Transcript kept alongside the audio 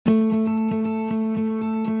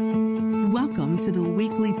Welcome to the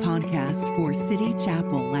weekly podcast for City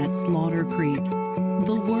Chapel at Slaughter Creek,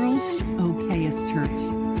 the world's okayest church,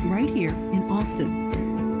 right here in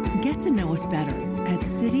Austin. Get to know us better at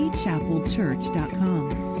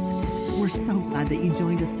citychapelchurch.com. We're so glad that you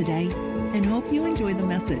joined us today and hope you enjoy the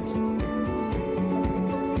message.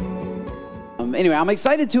 Anyway, I'm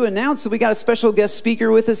excited to announce that we got a special guest speaker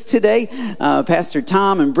with us today. Pastor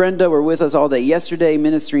Tom and Brenda were with us all day yesterday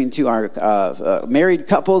ministering to our married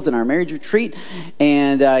couples in our marriage retreat.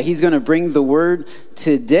 And he's going to bring the word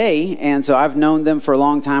today. And so I've known them for a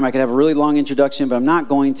long time. I could have a really long introduction, but I'm not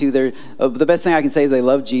going to. They're, the best thing I can say is they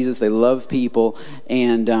love Jesus. They love people.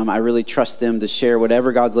 And I really trust them to share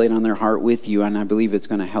whatever God's laid on their heart with you. And I believe it's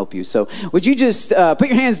going to help you. So would you just put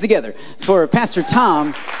your hands together for Pastor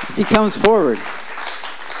Tom as he comes forward.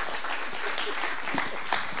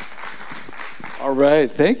 All right,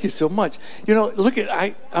 thank you so much. You know, look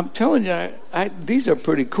at I'm telling you, these are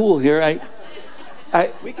pretty cool here.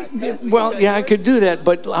 I could do that,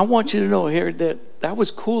 but I want you to know here that I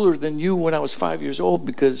was cooler than you when I was 5 years old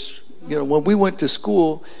because, you know, when we went to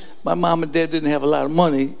school, my mom and dad didn't have a lot of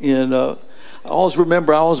money, and I always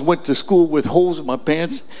remember I always went to school with holes in my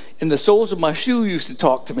pants, and the soles of my shoe used to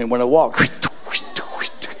talk to me when I walked.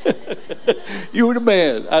 You were the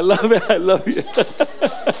man. I love it. I love you.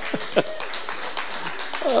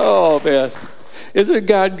 Oh, man. Isn't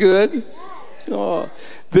God good? Oh,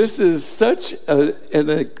 this is such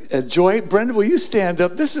a joy. Brenda, will you stand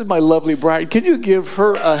up? This is my lovely bride. Can you give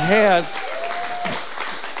her a hand?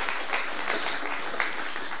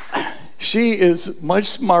 She is much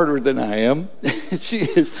smarter than I am. She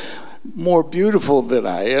is more beautiful than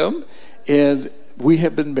I am. And we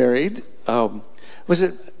have been married. Was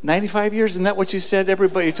it 95 years? Isn't that what you said?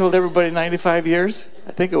 You told everybody 95 years?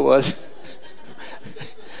 I think it was.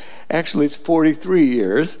 Actually, it's 43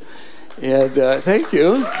 years. And thank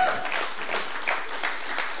you.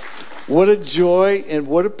 What a joy and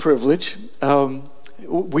what a privilege.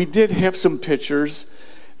 We did have some pictures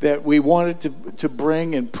that we wanted to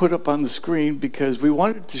bring and put up on the screen because we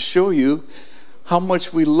wanted to show you how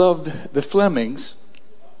much we loved the Flemings,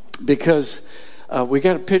 because we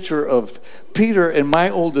got a picture of Peter and my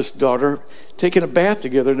oldest daughter taking a bath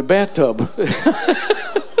together in a bathtub.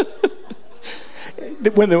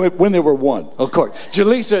 When they were one, of course.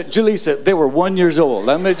 Jaleesa, they were 1 year old.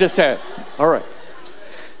 Let me just say it. All right.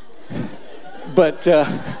 But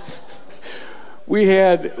we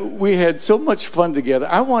had so much fun together.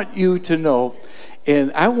 I want you to know,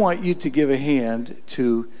 and I want you to give a hand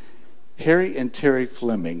to Harry and Terry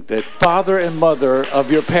Fleming, the father and mother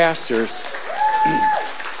of your pastors.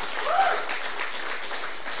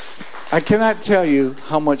 I cannot tell you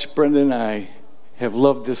how much Brenda and I have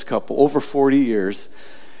loved this couple over 40 years,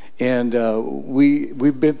 and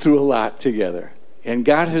we've been through a lot together, and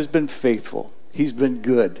God has been faithful. He's been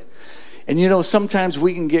good. And you know, sometimes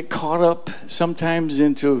we can get caught up sometimes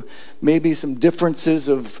into maybe some differences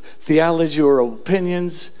of theology or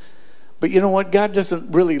opinions, but you know what? God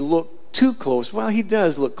doesn't really look too close. Well, he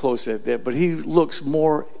does look close at that, but he looks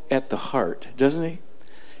more at the heart, doesn't he?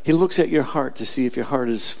 He looks at your heart to see if your heart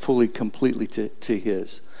is fully, completely to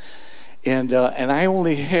his. And I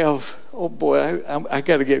only have, oh boy, I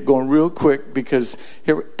got to get going real quick because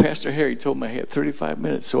Pastor Harry told me I had 35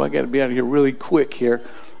 minutes, so I got to be out of here really quick here.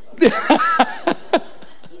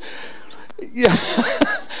 Yeah.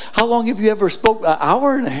 How long have you ever spoke? An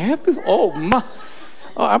hour and a half? Oh, my.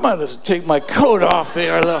 Oh, I might as well take my coat off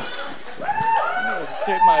there a little.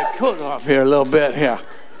 Take my coat off here a little bit here.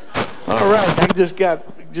 All right, I just got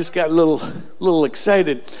a little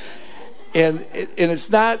excited. And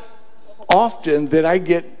it's not often that I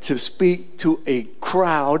get to speak to a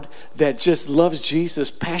crowd that just loves Jesus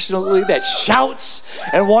passionately, that shouts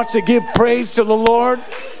and wants to give praise to the Lord,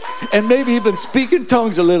 and maybe even speak in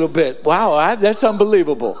tongues a little bit. Wow, that's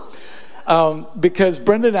unbelievable. Because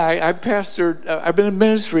Brenda and I pastored, I've been in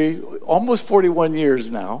ministry almost 41 years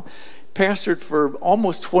now, pastored for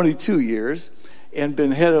almost 22 years, and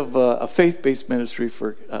been head of a faith-based ministry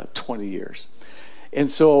for 20 years. And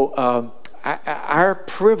so our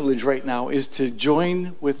privilege right now is to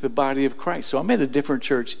join with the body of Christ. So I'm at a different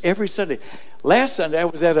church every Sunday. Last Sunday, I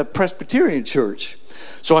was at a Presbyterian church.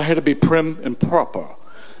 So I had to be prim and proper.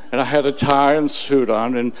 And I had a tie and suit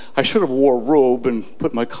on, and I should have wore a robe and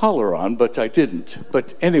put my collar on, but I didn't.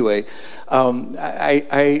 But anyway,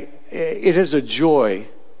 it is a joy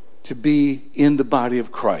to be in the body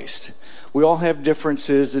of Christ. We all have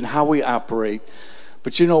differences in how we operate.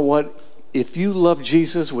 But you know what? If you love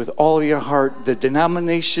Jesus with all of your heart, the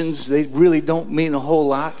denominations, they really don't mean a whole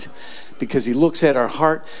lot because he looks at our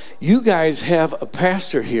heart. You guys have a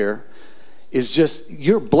pastor here,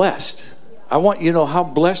 you're blessed. I want you to know how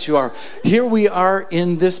blessed you are. Here we are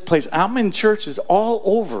in this place. I'm in churches all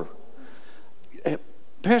over.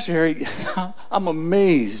 Pastor Harry, I'm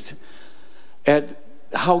amazed at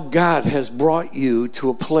how God has brought you to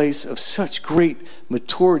a place of such great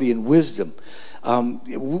maturity and wisdom.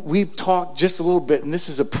 We've talked just a little bit, and this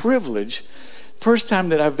is a privilege. First time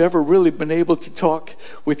that I've ever really been able to talk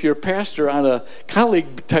with your pastor on a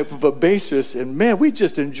colleague type of a basis. And man, we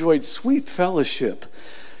just enjoyed sweet fellowship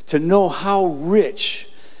to know how rich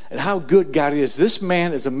and how good God is. This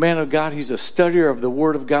man is a man of God. He's a studier of the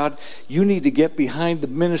Word of God. You need to get behind the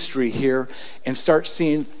ministry here and start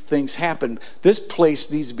seeing things happen. This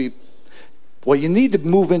place needs to be, well, you need to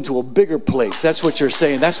move into a bigger place. That's what you're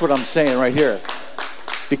saying. That's what I'm saying right here.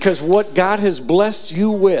 Because what God has blessed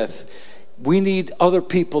you with, we need other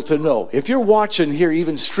people to know. If you're watching here,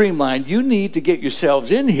 even Streamline, you need to get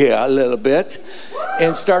yourselves in here a little bit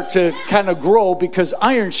and start to kind of grow, because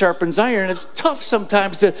iron sharpens iron. It's tough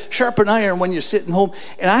sometimes to sharpen iron when you're sitting home.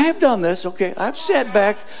 And I have done this, okay? I've sat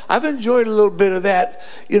back. I've enjoyed a little bit of that,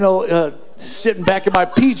 sitting back in my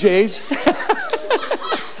PJs.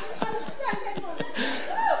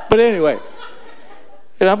 But anyway,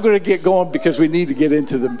 and I'm going to get going because we need to get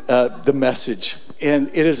into the message. And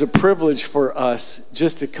it is a privilege for us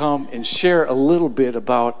just to come and share a little bit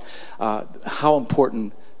about how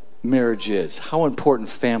important marriage is, how important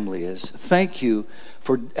family is. Thank you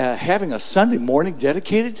for having a Sunday morning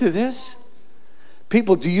dedicated to this.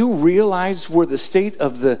 People, do you realize where the state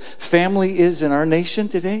of the family is in our nation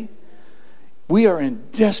today? We are in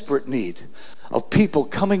desperate need of people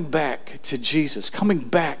coming back to Jesus, coming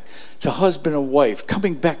back to husband and wife,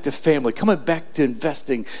 coming back to family, coming back to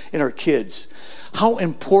investing in our kids. How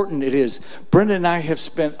important it is. Brenda and I have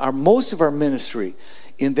spent most of our ministry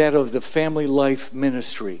in that of the family life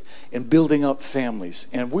ministry and building up families.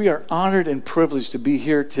 And we are honored and privileged to be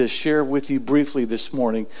here to share with you briefly this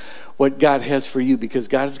morning what God has for you, because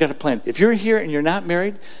God has got a plan. If you're here and you're not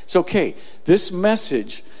married, it's okay. This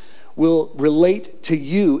message will relate to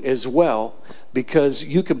you as well, because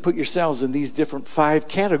you can put yourselves in these different 5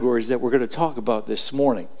 categories that we're going to talk about this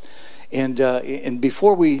morning. And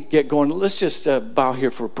before we get going, let's just bow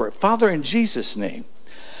here for a prayer. Father, in Jesus' name,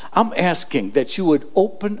 I'm asking that you would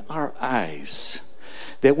open our eyes,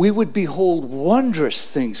 that we would behold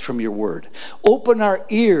wondrous things from your word. Open our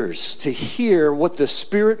ears to hear what the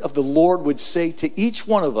Spirit of the Lord would say to each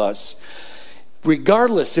one of us,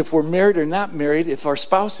 regardless if we're married or not married, if our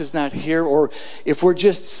spouse is not here, or if we're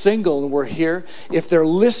just single and we're here, if they're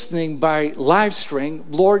listening by live stream.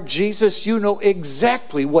 Lord Jesus, you know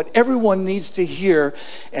exactly what everyone needs to hear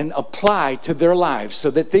and apply to their lives so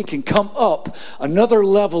that they can come up another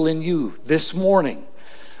level in you this morning.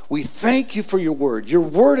 We thank you for your word. Your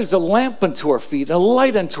word is a lamp unto our feet and a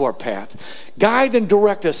light unto our path. Guide and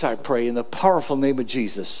direct us, I pray, in the powerful name of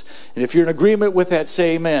Jesus. And if you're in agreement with that,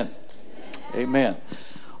 say amen. Amen.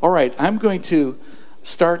 All right, I'm going to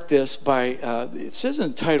start this by, it says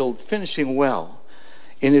entitled, Finishing Well.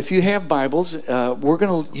 And if you have Bibles, we're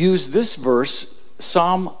going to use this verse,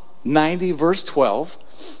 Psalm 90, verse 12.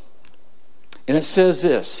 And it says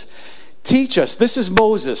this, teach us, this is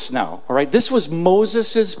Moses now, all right? This was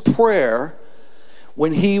Moses' prayer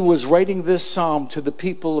when he was writing this psalm to the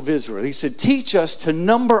people of Israel. He said, teach us to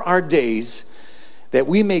number our days that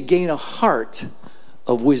we may gain a heart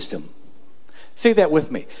of wisdom. Say that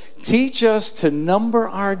with me. Teach us to number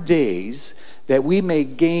our days that we may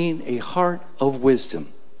gain a heart of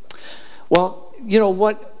wisdom. Well, you know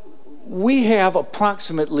what? We have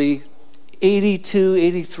approximately 82,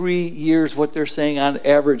 83 years, what they're saying on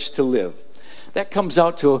average, to live. That comes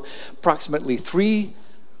out to approximately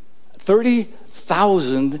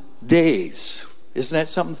 30,000 days. Isn't that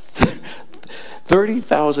something?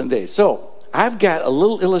 30,000 days. So I've got a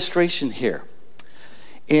little illustration here.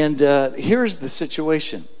 And here's the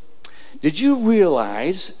situation. Did you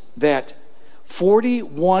realize that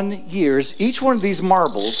 41 years, each one of these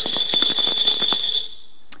marbles,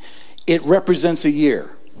 it represents a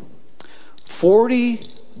year.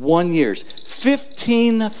 41 years.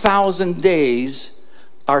 15,000 days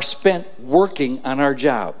are spent working on our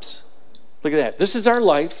jobs. Look at that. This is our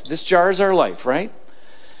life. This jar is our life, right?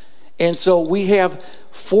 And so we have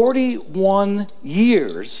 41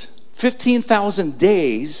 years, 15,000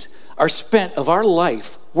 days are spent of our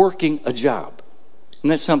life working a job. Isn't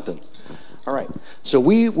that something? All right. So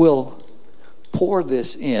we will pour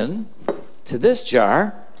this in to this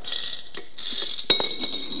jar.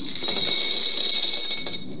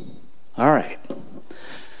 All right.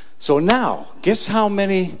 So now, guess how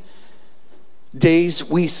many days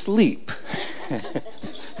we sleep?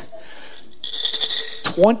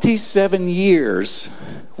 27 years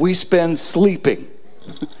we spend sleeping.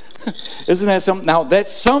 Isn't that something? Now,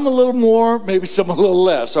 that's some a little more, maybe some a little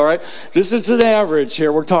less, all right? This is an average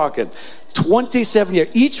here, we're talking. 27 years.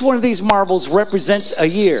 Each one of these marbles represents a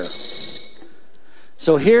year.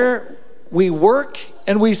 So here we work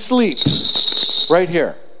and we sleep. Right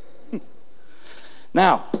here.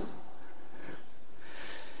 Now,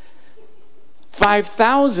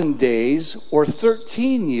 5,000 days or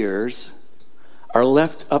 13 years are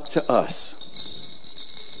left up to us.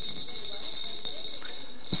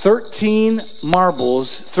 13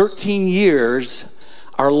 marbles, 13 years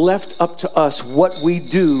are left up to us what we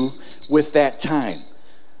do with that time.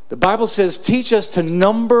 The Bible says, teach us to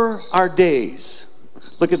number our days.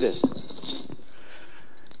 Look at this.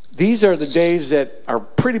 These are the days that are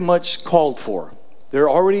pretty much called for. They're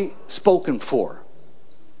already spoken for.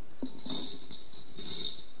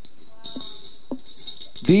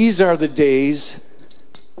 These are the days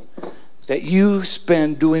that you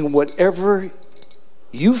spend doing whatever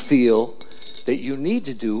you feel that you need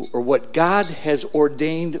to do or what God has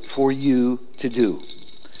ordained for you to do.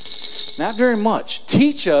 Not very much.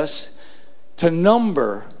 Teach us to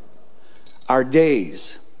number our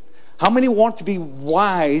days. How many want to be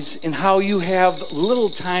wise in how you have little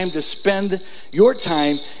time to spend your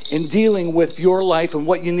time in dealing with your life and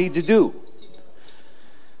what you need to do?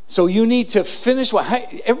 So you need to finish well.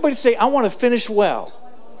 Everybody say, I want to finish well.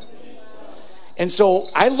 And so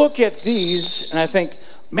I look at these and I think,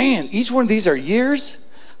 man, each one of these are years.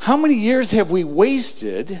 How many years have we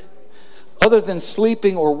wasted other than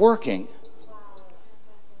sleeping or working?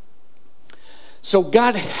 So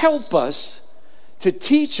God help us to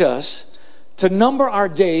teach us to number our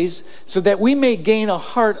days so that we may gain a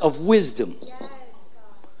heart of wisdom.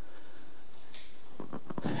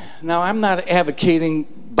 Now, I'm not advocating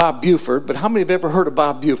Bob Buford, but how many have ever heard of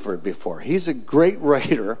Bob Buford before? He's a great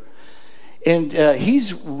writer. And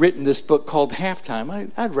he's written this book called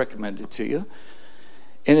Halftime. I'd recommend it to you.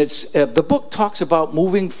 And it's the book talks about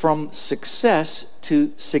moving from success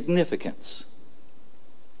to significance.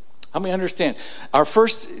 How many understand? Our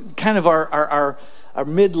first kind of our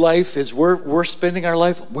midlife is we're spending our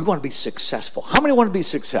life. We want to be successful. How many want to be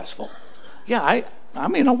successful? Yeah, I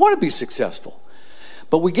mean I want to be successful.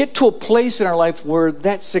 But we get to a place in our life where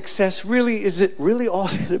that success is it really all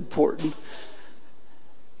that important?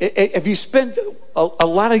 Have you spent a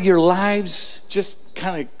lot of your lives just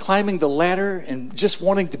kind of climbing the ladder and just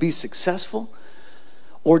wanting to be successful?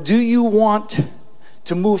 Or do you want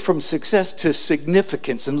to move from success to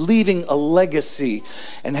significance and leaving a legacy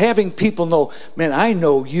and having people know, man, I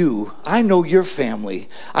know you, I know your family,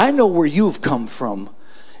 I know where you've come from,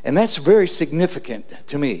 and that's very significant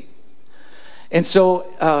to me. And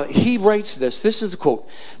so he writes this is a quote,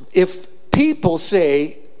 if people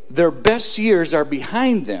say their best years are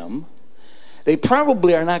behind them, they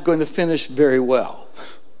probably are not going to finish very well.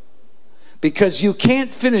 Because you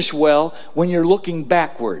can't finish well when you're looking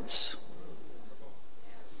backwards.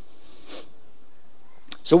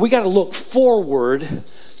 So we got to look forward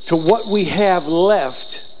to what we have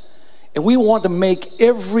left, and we want to make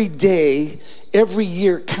every day, every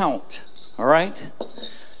year count. All right?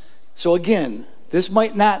 So again, this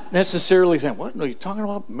might not necessarily think, what? No, you're talking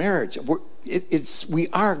about marriage. We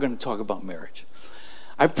are going to talk about marriage.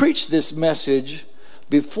 I preached this message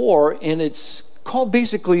before, and it's called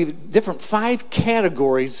basically different 5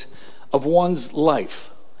 categories of one's life.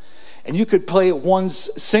 And you could play one's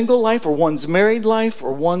single life or one's married life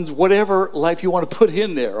or one's whatever life you want to put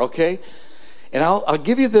in there, okay? And I'll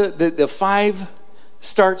give you the 5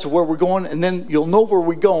 starts of where we're going, and then you'll know where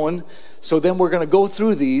we're going. So then we're going to go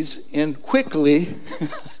through these and quickly,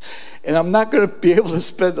 and I'm not going to be able to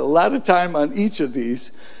spend a lot of time on each of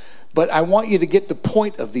these, but I want you to get the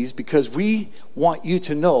point of these because we want you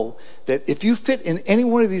to know that if you fit in any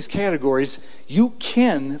one of these categories, you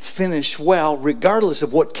can finish well regardless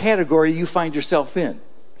of what category you find yourself in.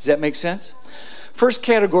 Does that make sense? First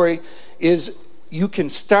category is you can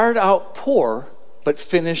start out poor but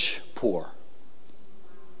finish poor.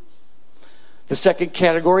 The second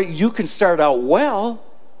category, you can start out well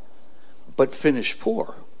but finish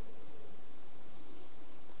poor.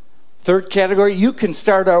 Third category, you can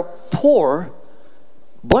start out poor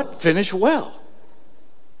but finish well.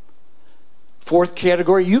 Fourth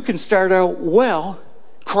category, you can start out well,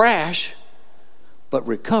 crash, but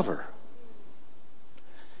recover.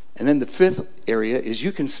 And then the fifth area is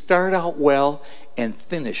you can start out well and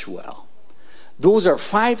finish well. Those are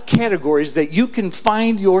 5 categories that you can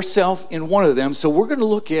find yourself in one of them. So we're going to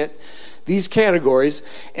look at these categories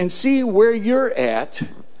and see where you're at,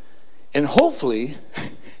 and hopefully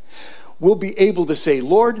we'll be able to say,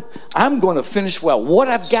 Lord, I'm going to finish well. What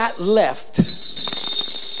I've got left,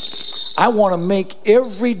 I want to make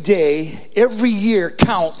every day, every year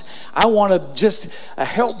count. I want to just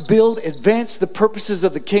help build, advance the purposes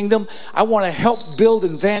of the kingdom. I want to help build,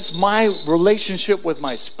 advance my relationship with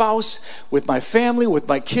my spouse, with my family, with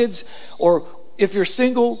my kids. Or if you're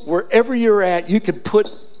single, wherever you're at, you can put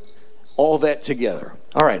all that together.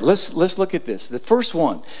 All right, let's look at this. The first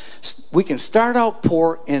one, we can start out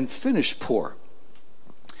poor and finish poor.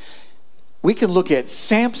 We can look at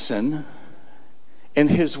Samson and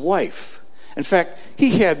his wife. In fact,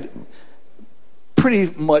 he had pretty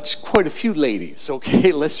much quite a few ladies,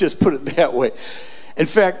 okay? Let's just put it that way. In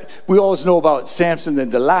fact, we always know about Samson and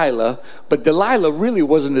Delilah, but Delilah really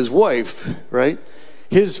wasn't his wife, right?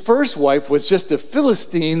 His first wife was just a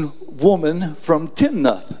Philistine woman from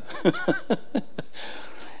Timnath.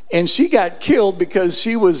 And she got killed because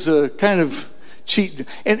she was kind of cheating.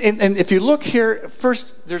 And if you look here,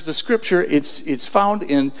 first there's a scripture, it's found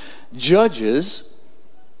in Judges.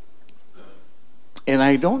 And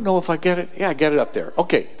I don't know if I get it. Yeah, I got it up there.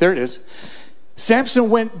 Okay, there it is.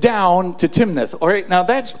 Samson went down to Timnath. All right, now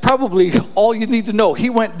that's probably all you need to know.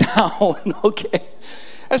 He went down, okay?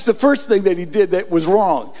 That's the first thing that he did that was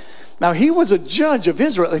wrong. Now, he was a judge of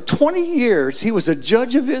Israel. Like 20 years, he was a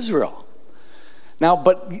judge of Israel. Now,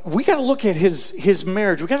 but we got to look at his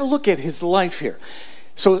marriage. We got to look at his life here.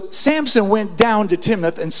 So Samson went down to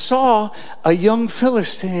Timnath and saw a young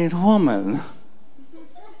Philistine woman.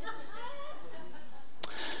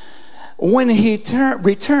 When he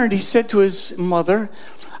returned, he said to his mother,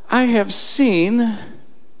 I have seen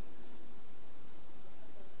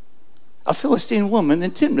a Philistine woman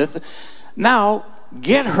in Timnath. Now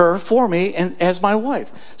get her for me and as my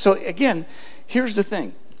wife. So again, here's the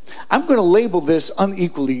thing. I'm going to label this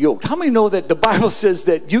unequally yoked. How many know that the Bible says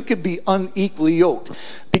that you could be unequally yoked?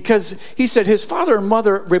 Because he said his father and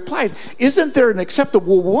mother replied, isn't there an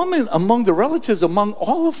acceptable woman among the relatives, among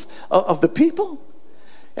all of the people?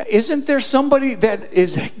 Isn't there somebody that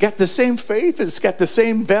is got the same faith, that's got the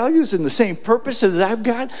same values and the same purpose as I've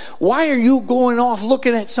got? Why are you going off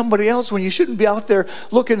looking at somebody else when you shouldn't be out there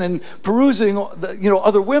looking and perusing,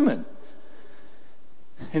 other women?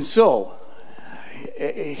 And so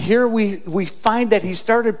here we find that he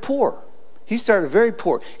started poor. He started very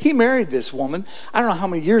poor. He married this woman. I don't know how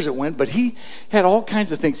many years it went, but he had all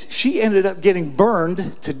kinds of things. She ended up getting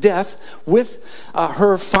burned to death with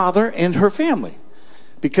her father and her family,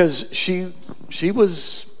 because she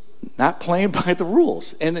was not playing by the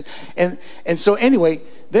rules. And so anyway,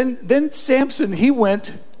 then Samson, he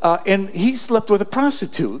went and he slept with a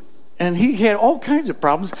prostitute, and he had all kinds of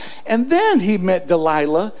problems. And then he met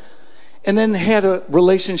Delilah, and then had a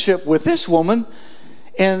relationship with this woman.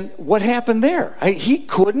 And what happened there? He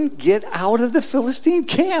couldn't get out of the Philistine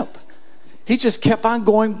camp. He just kept on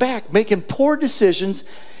going back, making poor decisions.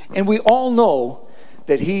 And we all know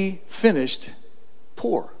that he finished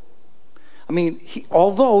poor. I mean,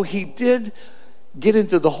 although he did get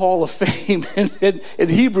into the Hall of Fame in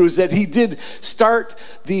Hebrews, that he did start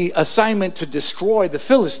the assignment to destroy the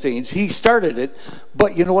Philistines. He started it,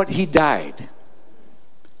 but you know what? He died.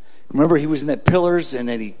 Remember, he was in that pillars, and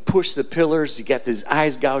then he pushed the pillars. He got his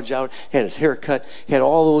eyes gouged out, had his hair cut, had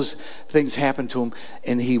all those things happen to him,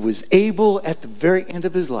 and he was able at the very end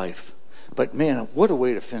of his life. But man, what a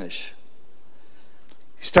way to finish.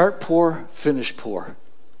 Start poor, finish poor.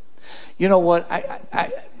 You know what?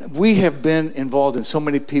 We have been involved in so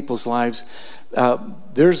many people's lives.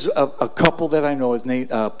 There's a couple that I know is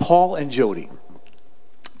named Paul and Jody.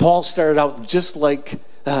 Paul started out just like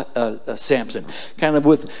Samson, kind of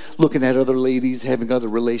with looking at other ladies, having other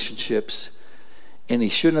relationships, and he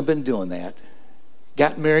shouldn't have been doing that.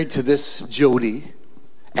 Got married to this Jody.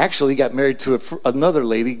 Actually got married to another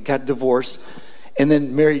lady, got divorced, and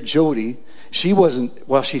then married Jody. She wasn't,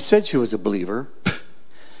 well, she said she was a believer.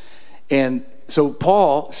 And so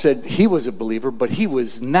Paul said he was a believer, but he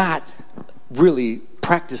was not really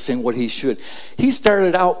practicing what he should. He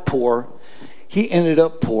started out poor. He ended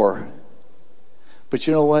up poor. But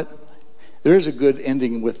you know what? There is a good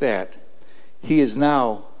ending with that. He is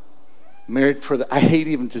now married for I hate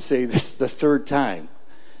even to say this, the third time.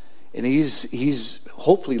 And he's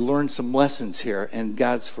hopefully learned some lessons here, and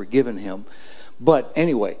God's forgiven him. But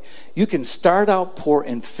anyway, you can start out poor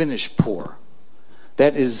and finish poor.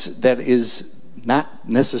 That is not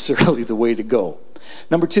necessarily the way to go.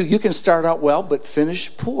 Number two, you can start out well but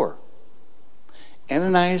finish poor.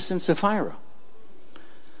 Ananias and Sapphira.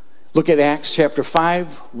 Look at Acts chapter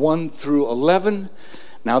 5, 1 through 11.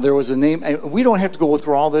 Now there was a name. We don't have to go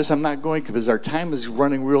through all this. I'm not going because our time is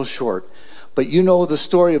running real short. But you know the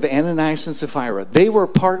story of Ananias and Sapphira. They were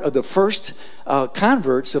part of the first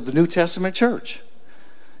converts of the New Testament church.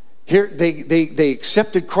 Here, they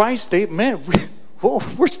accepted Christ.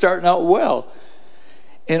 We're starting out well.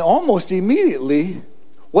 And almost immediately,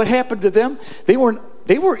 what happened to them? They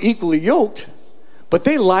were equally yoked, but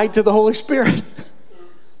they lied to the Holy Spirit.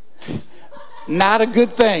 Not a good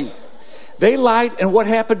thing. They lied, and what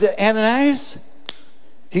happened to Ananias?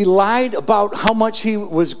 He lied about how much he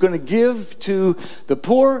was going to give to the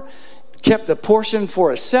poor, kept a portion for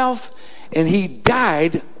himself, and he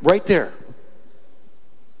died right there.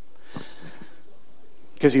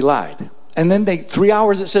 Because he lied. And then 3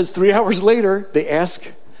 hours later, they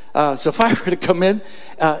ask Sapphira to come in.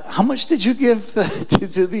 How much did you give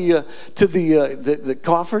to the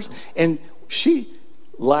coffers? And she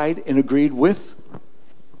lied and agreed with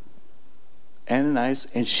Ananias,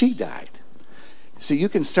 and she died. So you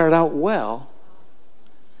can start out well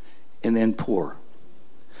and then poor.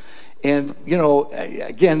 And,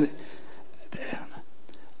 again,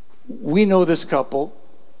 we know this couple,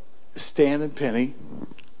 Stan and Penny,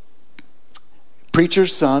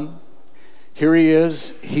 preacher's son. Here he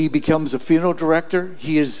is. He becomes a funeral director.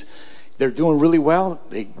 They're doing really well.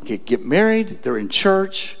 They get married. They're in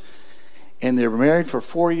church. And they're married for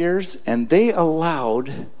 4 years. And they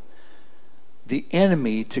allowed the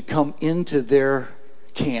enemy to come into their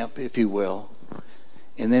camp, if you will.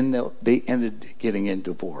 And then they ended getting in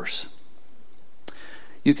divorce.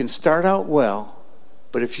 You can start out well,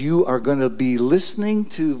 but if you are going to be listening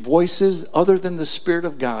to voices other than the Spirit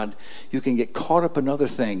of God, you can get caught up in other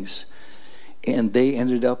things. And they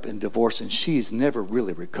ended up in divorce, and she's never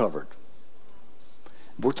really recovered.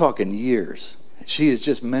 We're talking years. She is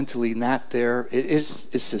just mentally not there.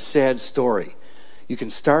 It's a sad story. You can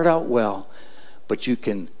start out well, but you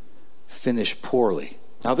can finish poorly.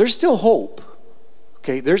 Now, there's still hope.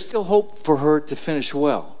 Okay, there's still hope for her to finish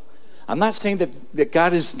well. I'm not saying that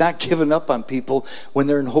God is not giving up on people when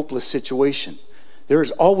they're in a hopeless situation. There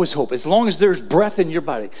is always hope, as long as there's breath in your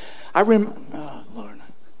body. Lord.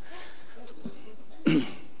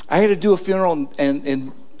 I had to do a funeral,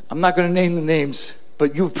 and I'm not going to name the names,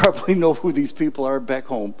 but you probably know who these people are back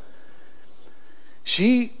home.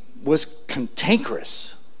 She was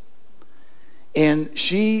cantankerous. And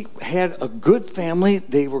she had a good family.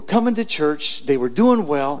 They were coming to church. They were doing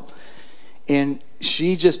well. And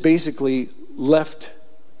she just basically left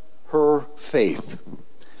her faith.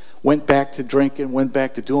 Went back to drinking, went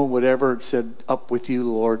back to doing whatever. Said, up with you,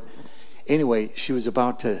 Lord. Anyway, she was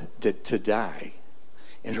about to die.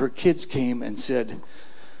 And her kids came and said,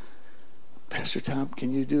 Pastor Tom,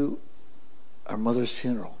 can you do our mother's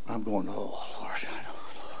funeral? I'm going, oh, Lord,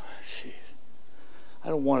 I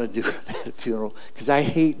don't want to do that funeral, because I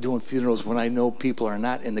hate doing funerals when I know people are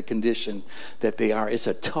not in the condition that they are. It's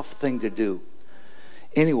a tough thing to do.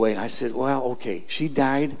 Anyway, I said, well, okay. She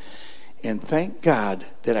died, and thank God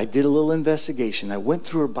that I did a little investigation. I went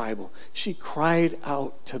through her Bible. She cried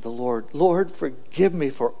out to the Lord, Lord, forgive me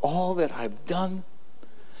for all that I've done.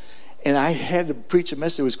 And I had to preach a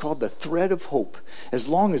message. It was called The Thread of Hope. As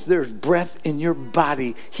long as there's breath in your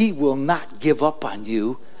body, He will not give up on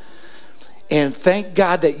you. And thank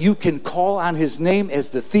God that you can call on His name as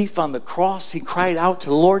the thief on the cross. He cried out to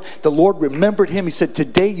the Lord. The Lord remembered him. He said,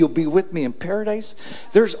 today you'll be with me in paradise.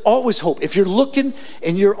 There's always hope. If you're looking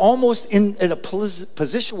and you're almost in a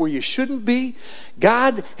position where you shouldn't be,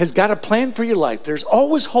 God has got a plan for your life. There's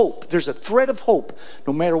always hope. There's a thread of hope,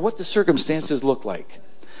 no matter what the circumstances look like.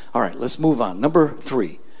 All right, let's move on. Number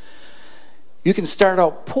 3. You can start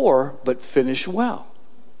out poor, but finish well.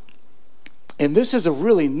 And this is a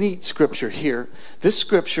really neat scripture here. This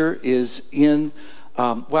scripture is in,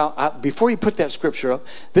 before you put that scripture up,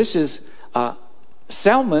 this is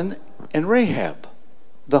Salmon and Rahab,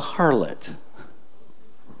 the harlot.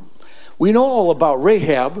 We know all about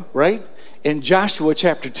Rahab, right? In Joshua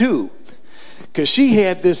chapter 2, because she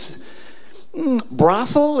had this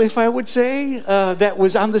brothel, if I would say, that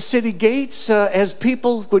was on the city gates. As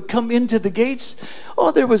people would come into the gates,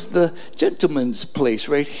 there was the gentleman's place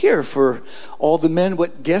right here for all the men,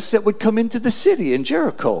 guests that would come into the city in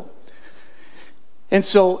Jericho. And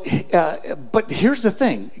so, but here's the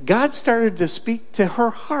thing. God started to speak to her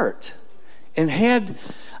heart and had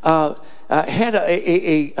a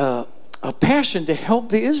passion to help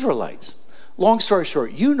the Israelites. Long story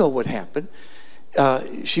short, you know what happened.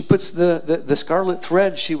 She puts the scarlet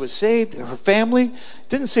thread. She was saved. Her family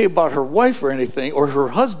didn't say about her wife or anything, or her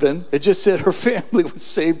husband. It just said her family was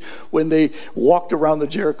saved when they walked around the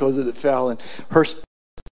Jerichos that fell. And her.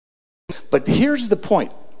 But here's the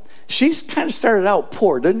point. She's kind of started out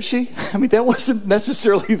poor, didn't she? I mean, that wasn't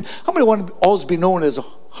necessarily. How many want to always be known as a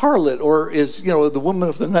harlot, or is the woman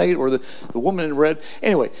of the night, or the woman in red?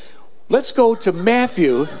 Anyway, let's go to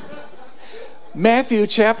Matthew. Matthew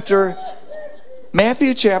chapter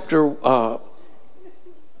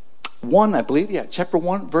 1, I believe. Yeah, chapter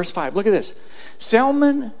 1, verse 5. Look at this.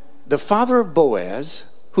 Salmon, the father of Boaz,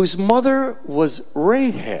 whose mother was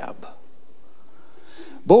Rahab.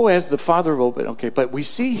 Boaz, the father of Obed. Okay, but we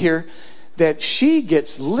see here that she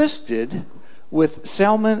gets listed with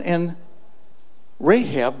Salmon and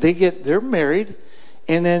Rahab. They're married,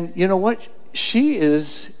 and then you know what? She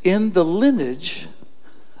is in the lineage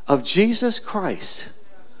of Jesus Christ.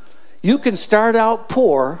 You can start out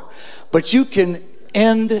poor, but you can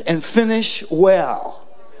end and finish well.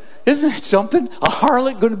 Isn't that something? A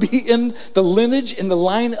harlot going to be in the lineage, in the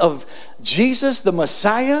line of Jesus, the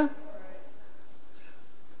Messiah?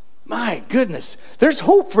 My goodness, there's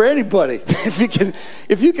hope for anybody. If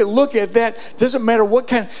you can look at that, doesn't matter what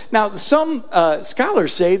kind. Now, some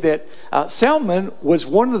scholars say that Salmon was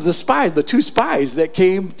one of the spies, the two spies that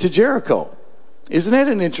came to Jericho. Isn't that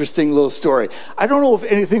an interesting little story? I don't know if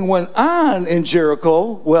anything went on in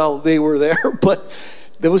Jericho while they were there, but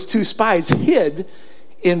those two spies hid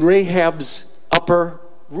in Rahab's upper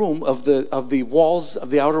room of the walls, of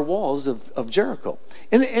the outer walls of Jericho.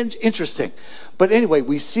 And interesting. But anyway,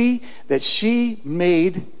 we see that she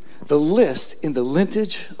made the list in the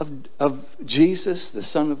lineage of Jesus, the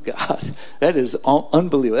Son of God. That is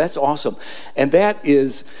unbelievable. That's awesome. And that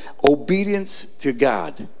is obedience to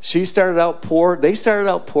God. She started out poor. They started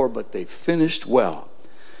out poor, but they finished well.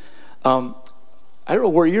 I don't know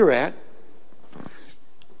where you're at.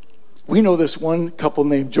 We know this one couple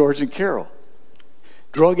named George and Carol.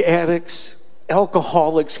 Drug addicts,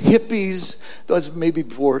 alcoholics, hippies. That was maybe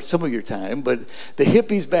before some of your time, but the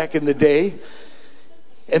hippies back in the day.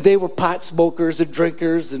 And they were pot smokers and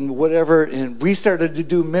drinkers and whatever. And we started to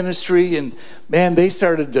do ministry. And man, they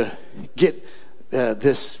started to get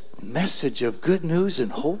this message of good news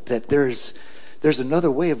and hope that there's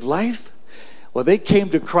another way of life. Well, they came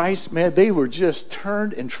to Christ, man. They were just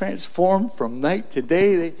turned and transformed from night to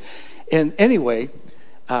day. And anyway,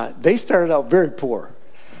 they started out very poor.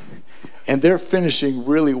 And they're finishing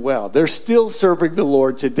really well. They're still serving the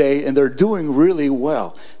Lord today, and they're doing really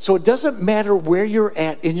well. So it doesn't matter where you're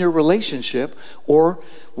at in your relationship or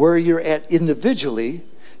where you're at individually.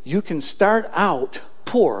 You can start out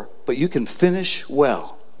poor, but you can finish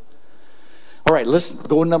well. All right, let's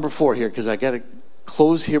go to number 4 here, because I got to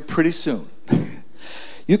close here pretty soon.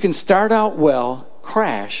 You can start out well,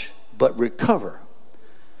 crash, but recover.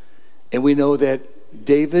 And we know that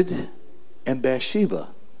David and Bathsheba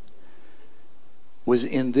was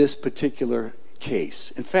in this particular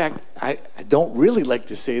case. In fact, I don't really like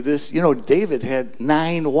to say this. You know, David had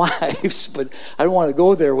 9 wives, but I don't want to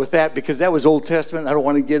go there with that because that was Old Testament. I don't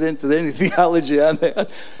want to get into any theology on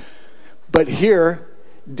that. But here,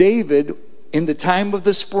 David, in the time of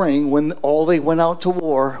the spring, when all they went out to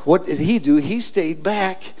war, what did he do? He stayed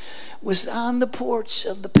back, was on the porch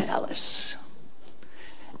of the palace,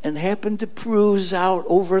 and happened to cruise out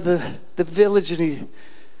over the village, and he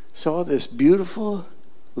saw this beautiful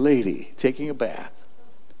lady taking a bath.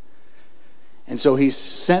 And so he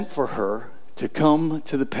sent for her to come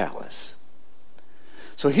to the palace.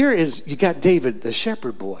 So here is, you got David, the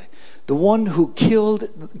shepherd boy, the one who killed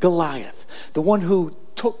Goliath, the one who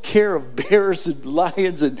took care of bears and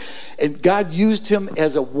lions, and God used him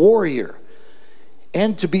as a warrior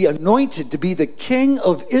and to be anointed to be the king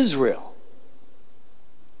of Israel.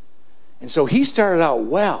 And so he started out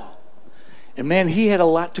well. And man, he had a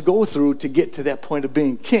lot to go through to get to that point of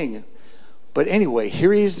being king. But anyway,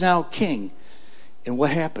 here he is now king. And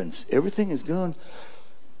what happens? Everything is going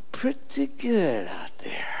pretty good out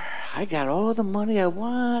there. I got all the money I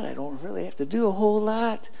want. I don't really have to do a whole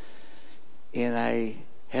lot. And I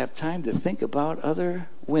have time to think about other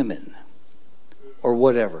women or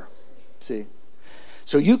whatever. See?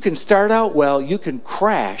 So you can start out well, you can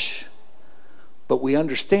crash, but we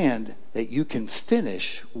understand that you can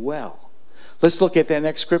finish well. Let's look at that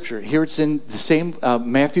next scripture. Here it's in the same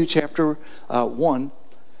Matthew chapter 1.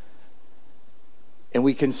 And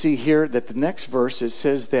we can see here that the next verse, it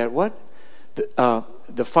says that what?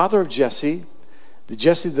 The father of Jesse,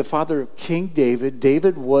 the father of King David.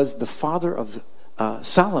 David was the father of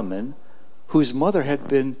Solomon, whose mother had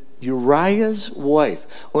been Uriah's wife.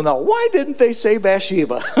 Well, now, why didn't they say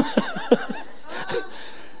Bathsheba?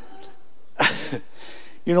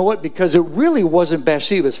 You know what? Because it really wasn't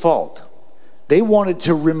Bathsheba's fault. They wanted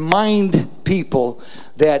to remind people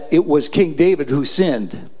that it was King David who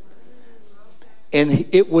sinned. And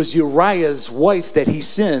it was Uriah's wife that he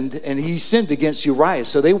sinned, and he sinned against Uriah.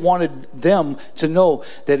 So they wanted them to know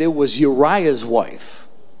that it was Uriah's wife.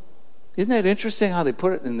 Isn't that interesting how they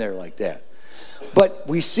put it in there like that? But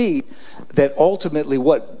we see that ultimately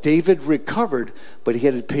what David recovered, but he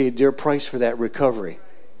had to pay a dear price for that recovery.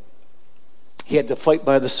 He had to fight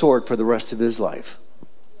by the sword for the rest of his life.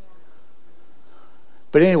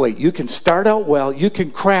 But anyway, you can start out well, you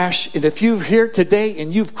can crash, and if you're here today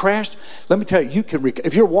and you've crashed, let me tell you,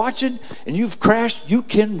 if you're watching and you've crashed, you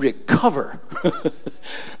can recover.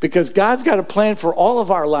 Because God's got a plan for all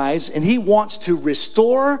of our lives, and he wants to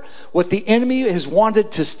restore what the enemy has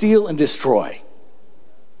wanted to steal and destroy.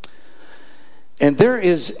 And there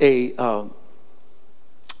is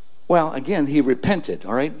again, he repented,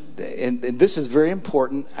 all right? And this is very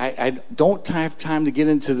important. I don't have time to get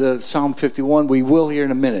into the Psalm 51. We will here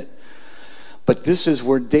in a minute. But this is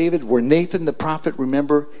where Nathan the prophet,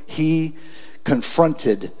 remember, he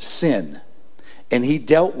confronted sin. And he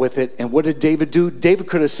dealt with it. And what did David do? David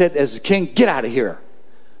could have said as a king, get out of here.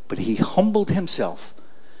 But he humbled himself.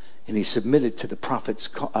 And he submitted to the prophet's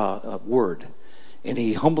word. And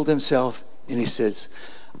he humbled himself. And he says,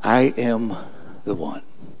 I am the one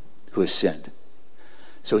who has sinned.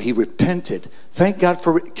 So he repented. Thank God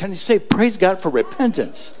can you say praise God for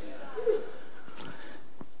repentance?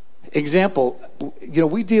 Example,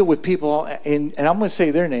 we deal with people, and I'm going to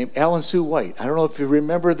say their name, Al and Sue White. I don't know if you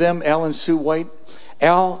remember them, Al and Sue White.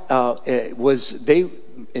 Al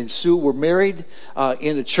and Sue were married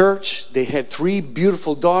in a church. They had 3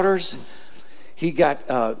 beautiful daughters. He got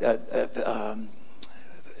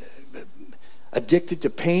addicted to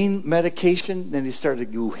pain medication. Then he started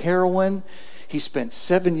to do heroin. He spent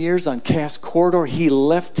 7 years on Cass Corridor. He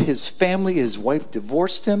left his family. His wife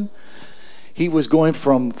divorced him. He was going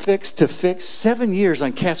from fix to fix. 7 years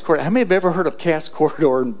on Cass Corridor. How many have ever heard of Cass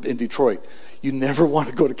Corridor in Detroit? You never want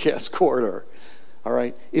to go to Cass Corridor. All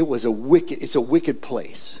right? It's a wicked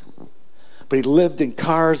place. But he lived in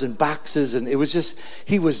cars and boxes, and he was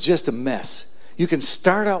just a mess. You can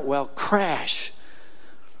start out well, crash.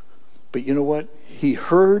 But you know what? He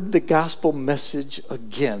heard the gospel message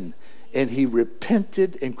again, and he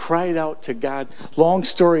repented and cried out to God. Long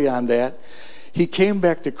story on that. He came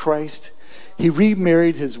back to Christ. He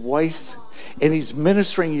remarried his wife, and he's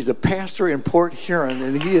ministering. He's a pastor in Port Huron,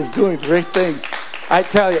 and he is doing great things. I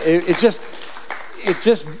tell you, if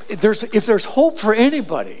there's hope for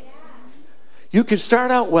anybody, you can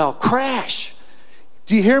start out well, crash.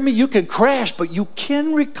 Do you hear me? You can crash, but you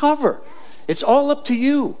can recover. It's all up to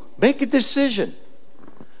you. Make a decision.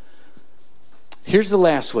 Here's the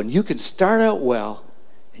last one. You can start out well,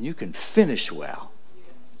 and you can finish well.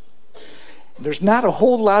 There's not a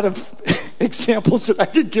whole lot of examples that I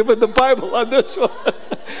could give in the Bible on this one.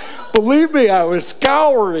 Believe me, I was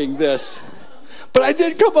scouring this. But I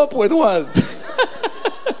did come up with one.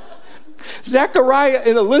 Zechariah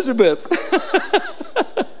and Elizabeth.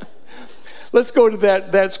 Let's go to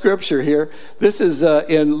that scripture here. This is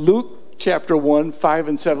in Luke chapter 1, 5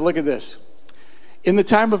 and 7. Look at this. In the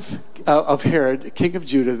time of Herod, king of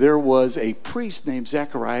Judah, there was a priest named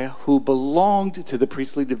Zechariah who belonged to the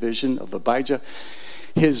priestly division of Abijah.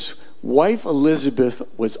 His wife Elizabeth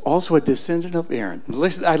was also a descendant of Aaron.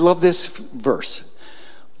 Listen, I love this verse.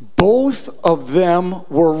 Both of them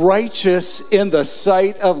were righteous in the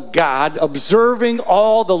sight of God, observing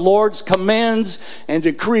all the Lord's commands and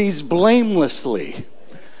decrees blamelessly.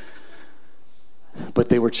 But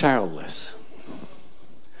they were childless.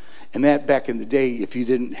 And that back in the day, if you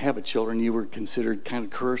didn't have a children, you were considered kind of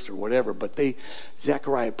cursed or whatever. But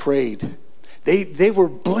Zechariah prayed. They were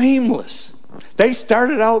blameless. They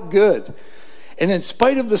started out good. And in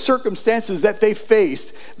spite of the circumstances that they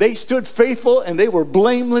faced, they stood faithful and they were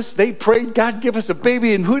blameless. They prayed, God, give us a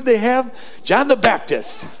baby. And who'd they have? John the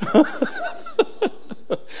Baptist.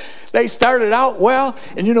 They started out well,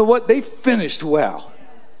 and you know what? They finished well.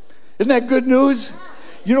 Isn't that good news?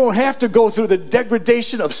 You don't have to go through the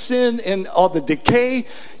degradation of sin and all the decay.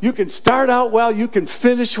 You can start out well. You can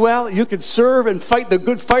finish well. You can serve and fight the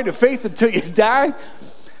good fight of faith until you die.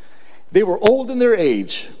 They were old in their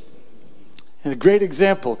age. And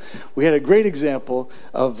we had a great example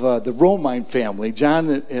of the Romine family,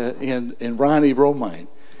 John and Ronnie Romine.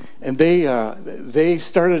 And they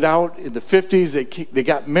started out in the 50s. They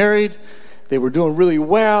got married. They were doing really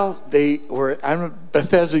well. I don't know,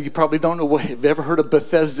 Bethesda, you probably don't know if you've ever heard of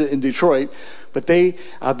Bethesda in Detroit, but they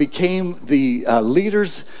became the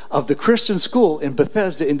leaders of the Christian school in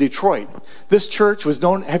Bethesda in Detroit. This church was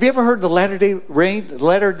known, have you ever heard of the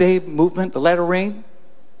Latter-day movement, the Latter Rain?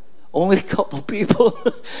 Only a couple people.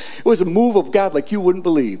 It was a move of God like you wouldn't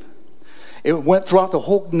believe. It went throughout the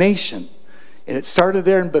whole nation, and it started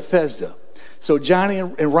there in Bethesda. So Johnny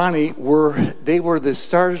and Ronnie were the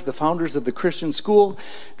stars, the founders of the Christian school.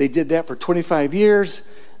 They did that for 25 years.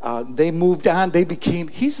 they moved on.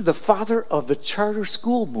 He's the father of the charter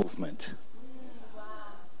school movement.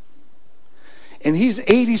 And he's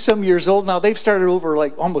 80-some years old now. They've started over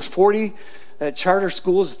like almost 40 charter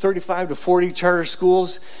schools, 35 to 40 charter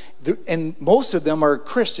schools. And most of them are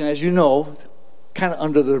Christian, as you know, kind of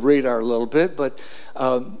under the radar a little bit. But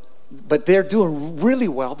they're doing really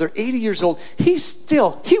well. They're 80 years old. He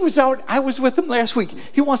was out. I was with him last week.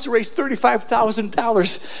 He wants to raise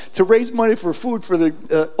 $35,000 to raise money for food for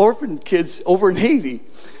the orphan kids over in Haiti.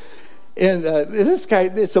 And this guy,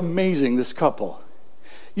 it's amazing, this couple.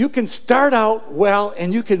 You can start out well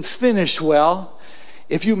and you can finish well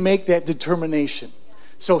if you make that determination.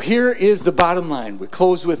 So here is the bottom line. We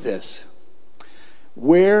close with this.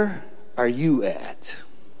 Where are you at?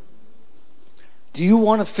 Do you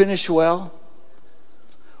want to finish well?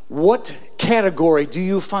 What category do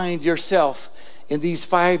you find yourself in these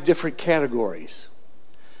 5 different categories?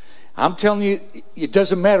 I'm telling you, it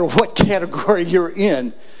doesn't matter what category you're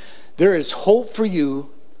in. There is hope for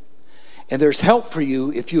you. And there's help for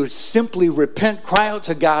you if you simply repent, cry out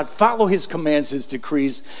to God, follow His commands, His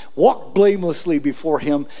decrees, walk blamelessly before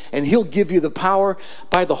Him, and He'll give you the power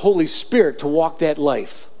by the Holy Spirit to walk that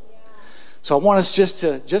life. So I want us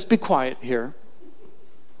just be quiet here.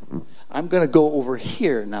 I'm going to go over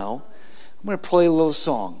here now. I'm going to play a little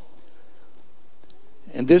song.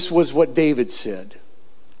 And this was what David said.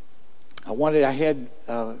 I had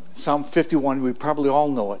Psalm 51. We probably all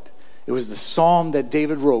know it. It was the psalm that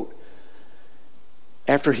David wrote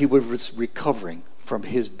after he was recovering from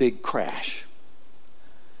his big crash.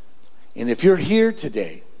 And if you're here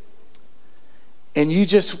today and you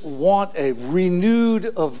just want a renewed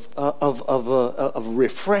of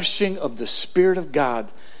refreshing of the Spirit of God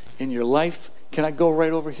in your life, can I go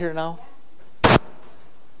right over here now?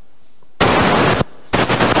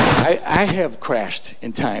 I have crashed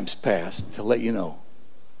in times past, to let you know.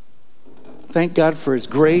 Thank God for His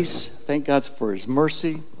grace. Thank God for His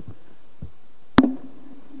mercy.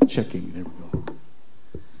 Checking, there we go.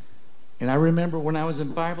 And I remember when I was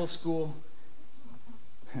in Bible school,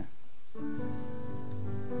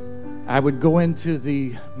 I would go into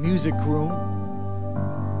the music room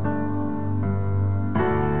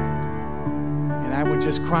and I would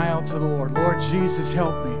just cry out to the Lord, Lord Jesus,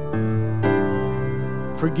 help me.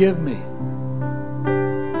 Forgive me.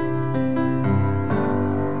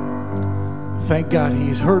 Thank God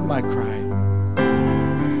He's heard my cry.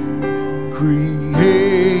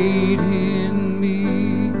 Create in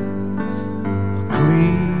me a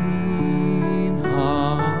clean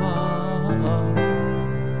heart,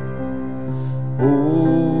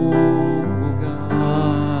 oh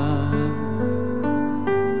God,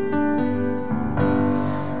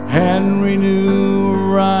 and renew a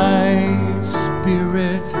right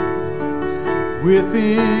spirit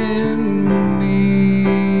within me.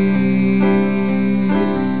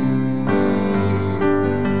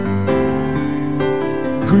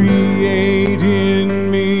 Create in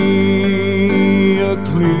me a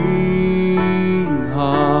clean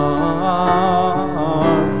heart.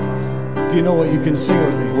 If you know what, you can sing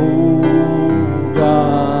everything. Oh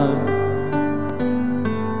God,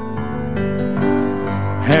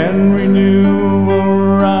 and renew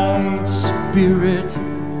a right spirit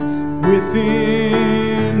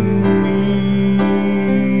within me.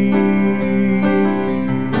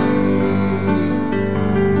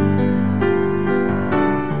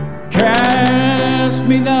 Cast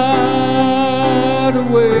me not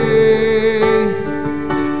away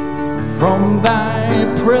from Thy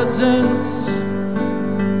presence,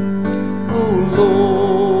 O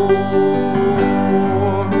Lord.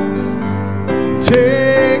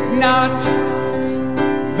 Take not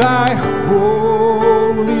Thy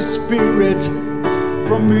Holy Spirit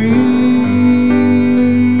from me.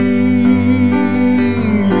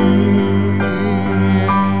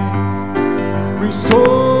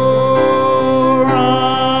 Restore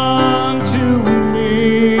unto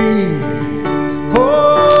me,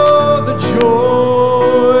 oh, the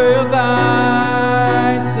joy of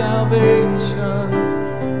Thy salvation,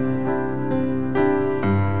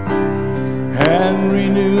 and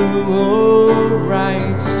renew a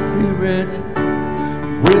right spirit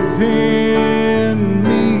within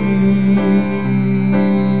me.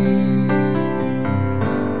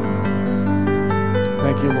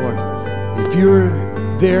 Thank you, Lord. If you're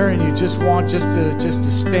there and you just want just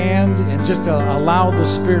to stand and just to allow the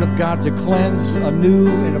Spirit of God to cleanse anew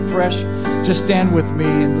and afresh, just stand with me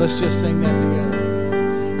and let's just sing that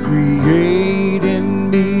together. Create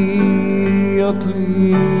in me a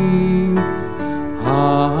clean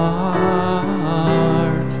heart,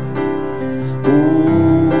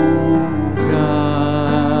 oh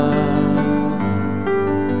God,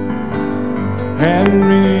 and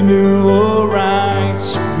renew a right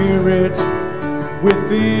spirit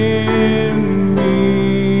within me.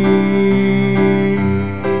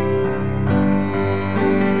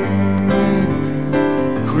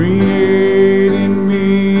 Create in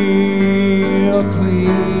me a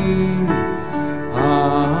clean heart,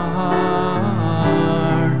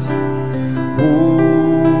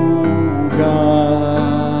 oh God,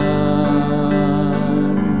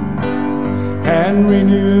 and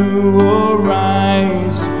renew a right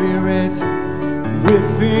spirit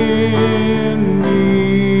within me.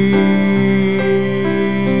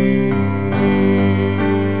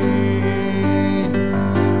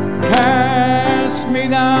 Cast me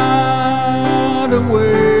not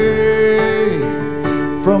away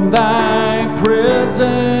from thy presence,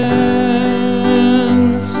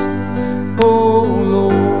 O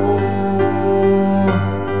Lord,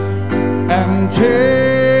 and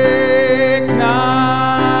take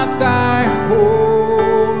not thy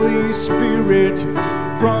Holy Spirit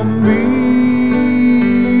from me.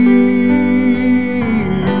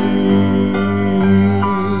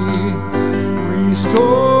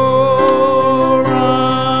 Restore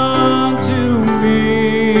unto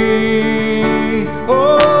me,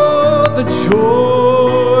 oh, the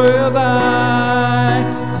joy of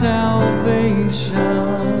thy salvation,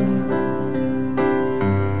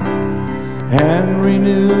 and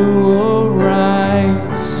renew a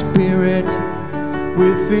right spirit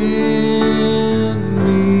within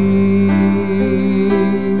me.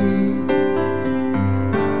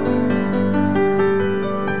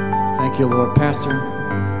 Thank you, Lord. Pastor.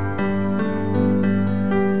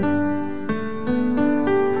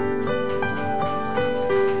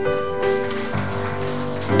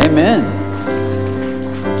 Amen.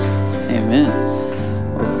 Amen.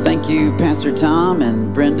 Well, thank you, Pastor Tom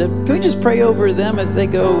and Brenda. Can we just pray over them as they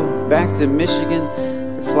go back to Michigan?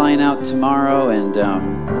 They're flying out tomorrow, and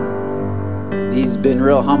he's been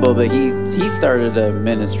real humble, but he started a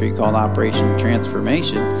ministry called Operation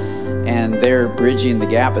Transformation, and they're bridging the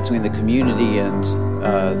gap between the community and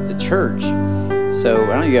the church. So I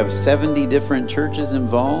don't know, you have 70 different churches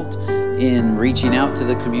involved in reaching out to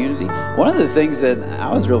the community. One of the things that I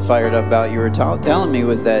was real fired up about, you were telling me,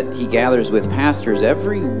 was that he gathers with pastors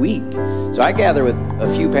every week. So I gather with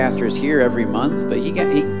a few pastors here every month, but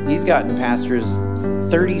he's gotten pastors,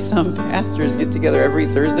 30-some pastors get together every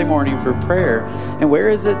Thursday morning for prayer. And where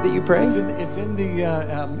is it that you pray? It's in the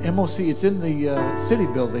MOC. It's in the city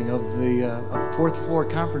building of the fourth floor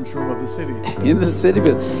conference room of the city. In the city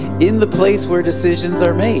building. In the place where decisions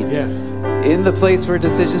are made. Yes. In the place where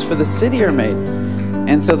decisions for the city are made.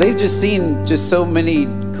 And so they've just seen just so many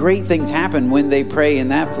great things happen when they pray in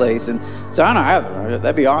that place. And so I don't know,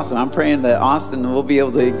 that'd be awesome. I'm praying that Austin will be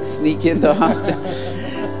able to sneak into Austin.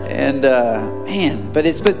 And but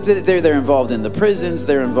they're involved in the prisons,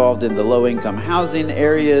 they're involved in the low-income housing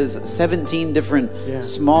areas, 17 different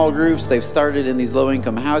small groups they've started in these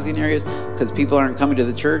low-income housing areas because people aren't coming to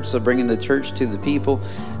the church, so bringing the church to the people.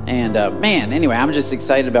 And anyway, I'm just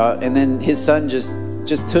excited about. And then his son just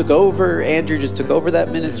took over. Andrew just took over that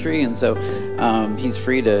ministry, and so he's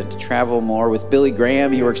free to travel more with Billy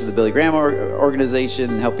Graham. He works with the Billy Graham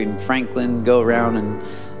organization, helping Franklin go around and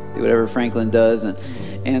do whatever Franklin does.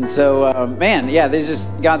 And so, there's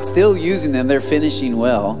just God's still using them. They're finishing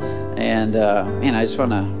well. And, I just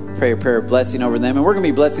want to pray a prayer of blessing over them. And we're going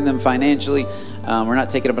to be blessing them financially. We're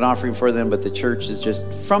not taking up an offering for them, but the church is just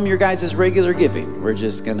from your guys' regular giving. We're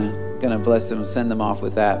just going to bless them and send them off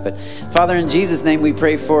with that. But Father, in Jesus' name, we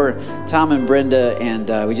pray for Tom and Brenda, and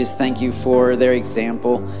we just thank you for their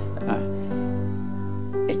example.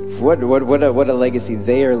 What a legacy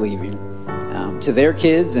they are leaving. To their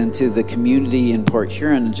kids and to the community in Port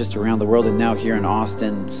Huron and just around the world, and now here in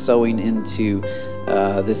Austin, sowing into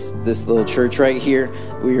this little church right here.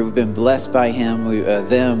 We've been blessed by him, we've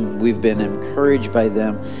been encouraged by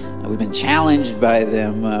them, we've been challenged by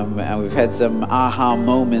them, we've had some aha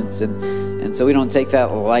moments, and so we don't take that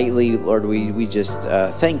lightly, Lord. We just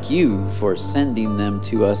thank you for sending them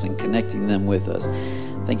to us and connecting them with us.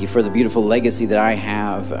 Thank you for the beautiful legacy that I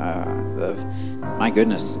have of, my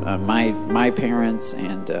goodness, my parents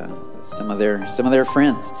and some of their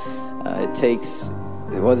friends.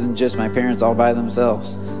 It wasn't just my parents all by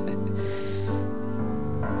themselves.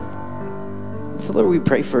 So Lord, we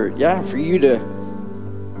pray for you to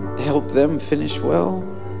help them finish well,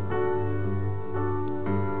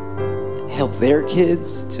 help their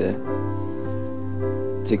kids to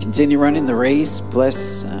continue running the race.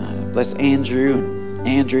 Bless Andrew and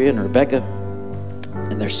Andrea and Rebecca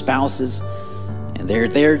and their spouses and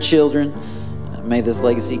their children. May this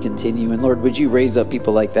legacy continue. And Lord, would you raise up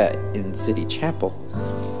people like that in City Chapel?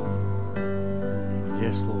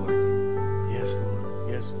 Yes, Lord. Yes,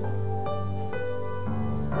 Lord. Yes, Lord.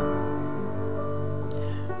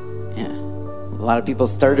 Yeah. A lot of people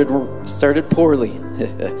started poorly.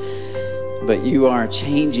 But you are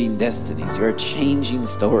changing destinies. You are changing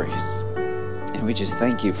stories. And we just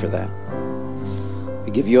thank you for that.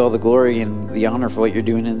 We give you all the glory and the honor for what you're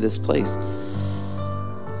doing in this place.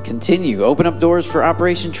 Continue. Open up doors for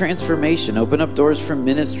Operation Transformation. Open up doors for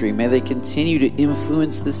ministry. May they continue to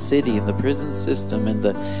influence the city and the prison system and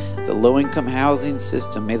the low-income housing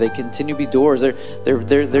system. May they continue to be doors.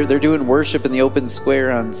 They're doing worship in the open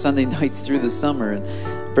square on Sunday nights through the summer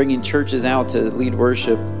and bringing churches out to lead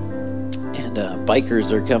worship. And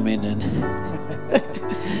bikers are coming and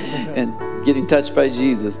and getting touched by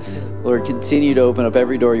Jesus. Lord, continue to open up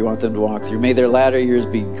every door you want them to walk through. May their latter years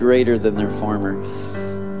be greater than their former.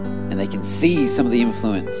 And they can see some of the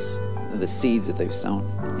influence of the seeds that they've sown.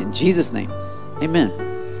 In Jesus' name, amen.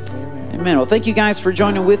 Amen. Well, thank you guys for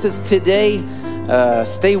joining with us today.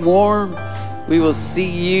 Stay warm. We will see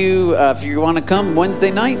you, if you want to come,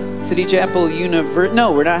 Wednesday night, City Chapel University.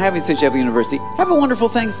 No, we're not having City Chapel University. Have a wonderful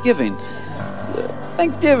Thanksgiving.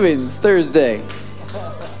 Thanksgiving's Thursday.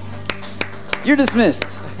 You're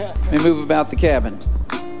dismissed. May move about the cabin.